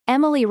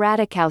Emily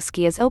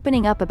Ratajkowski is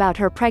opening up about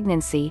her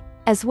pregnancy,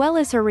 as well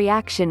as her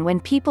reaction when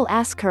people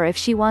ask her if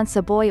she wants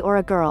a boy or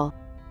a girl.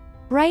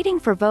 Writing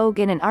for Vogue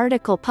in an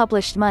article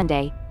published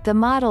Monday, the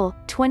model,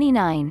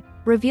 29,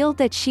 revealed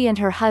that she and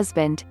her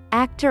husband,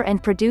 actor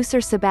and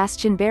producer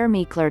Sebastian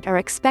Bear-McClard, are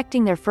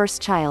expecting their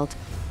first child.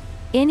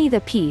 In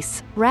the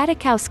piece,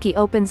 Ratajkowski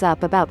opens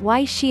up about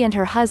why she and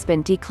her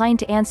husband declined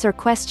to answer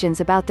questions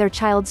about their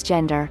child's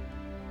gender.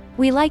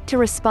 "We like to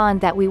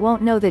respond that we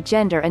won't know the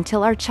gender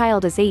until our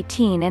child is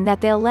 18 and that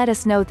they'll let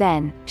us know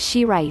then,"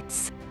 she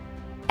writes.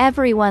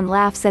 Everyone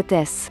laughs at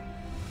this.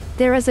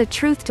 There is a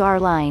truth to our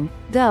line,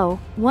 though,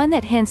 one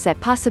that hints at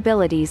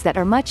possibilities that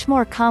are much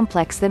more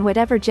complex than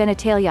whatever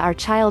genitalia our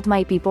child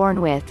might be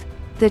born with.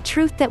 The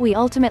truth that we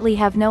ultimately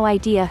have no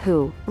idea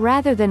who,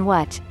 rather than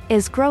what,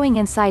 is growing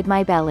inside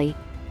my belly.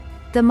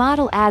 The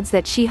model adds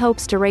that she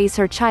hopes to raise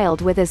her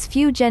child with as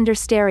few gender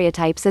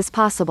stereotypes as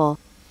possible.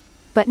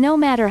 "But no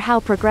matter how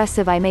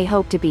progressive I may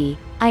hope to be,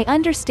 I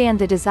understand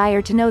the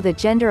desire to know the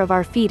gender of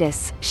our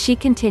fetus," she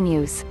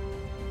continues.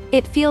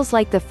 "It feels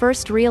like the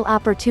first real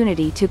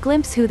opportunity to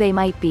glimpse who they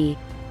might be."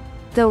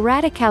 Though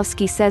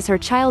Ratajkowski says her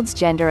child's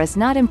gender is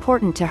not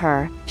important to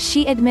her,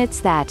 she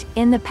admits that,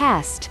 in the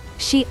past,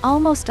 she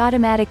almost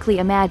automatically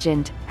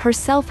imagined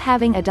herself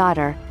having a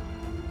daughter.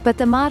 But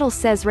the model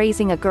says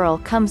raising a girl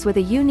comes with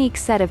a unique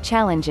set of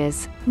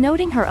challenges,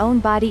 noting her own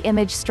body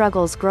image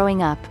struggles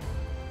growing up.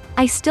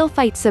 "I still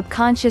fight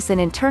subconscious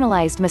and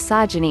internalized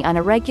misogyny on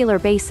a regular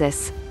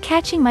basis,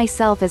 catching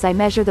myself as I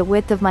measure the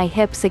width of my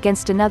hips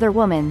against another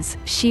woman's,"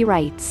 she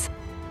writes.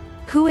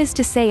 "Who is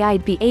to say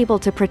I'd be able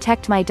to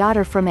protect my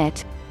daughter from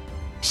it?"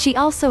 She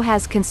also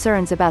has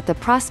concerns about the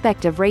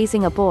prospect of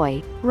raising a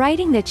boy,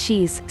 writing that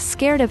she's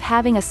scared of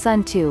having a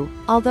son too,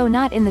 although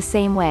not in the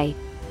same way.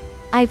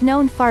 "I've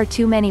known far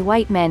too many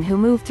white men who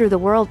move through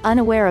the world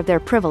unaware of their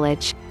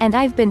privilege, and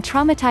I've been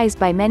traumatized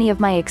by many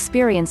of my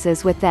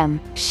experiences with them,"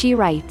 she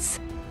writes.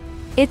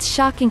 It's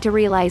shocking to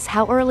realize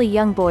how early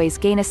young boys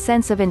gain a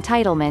sense of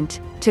entitlement,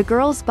 to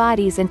girls'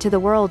 bodies and to the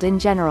world in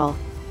general.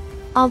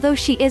 Although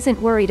she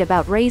isn't worried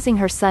about raising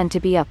her son to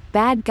be a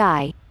bad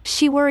guy,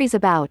 she worries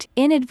about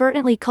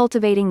inadvertently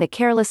cultivating the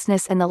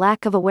carelessness and the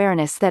lack of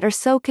awareness that are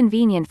so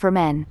convenient for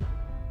men.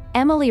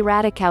 Emily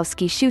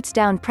Ratajkowski shoots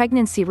down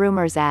pregnancy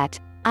rumors at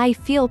 "I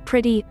Feel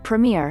Pretty"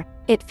 premiere.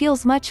 "It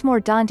feels much more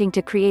daunting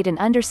to create an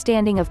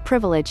understanding of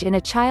privilege in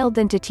a child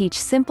than to teach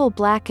simple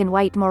black and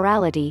white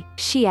morality,"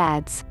 she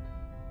adds.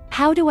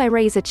 "How do I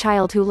raise a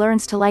child who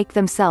learns to like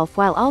themselves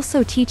while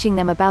also teaching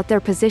them about their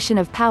position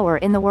of power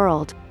in the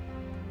world?"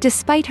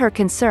 Despite her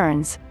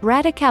concerns,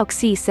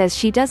 Ratajkowski says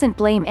she doesn't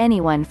blame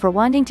anyone for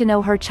wanting to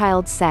know her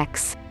child's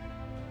sex.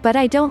 "But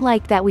I don't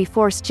like that we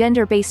force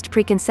gender-based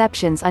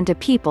preconceptions onto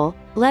people,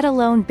 let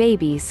alone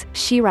babies,"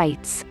 she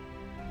writes.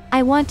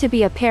 "I want to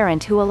be a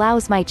parent who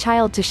allows my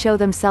child to show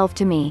themselves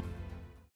to me."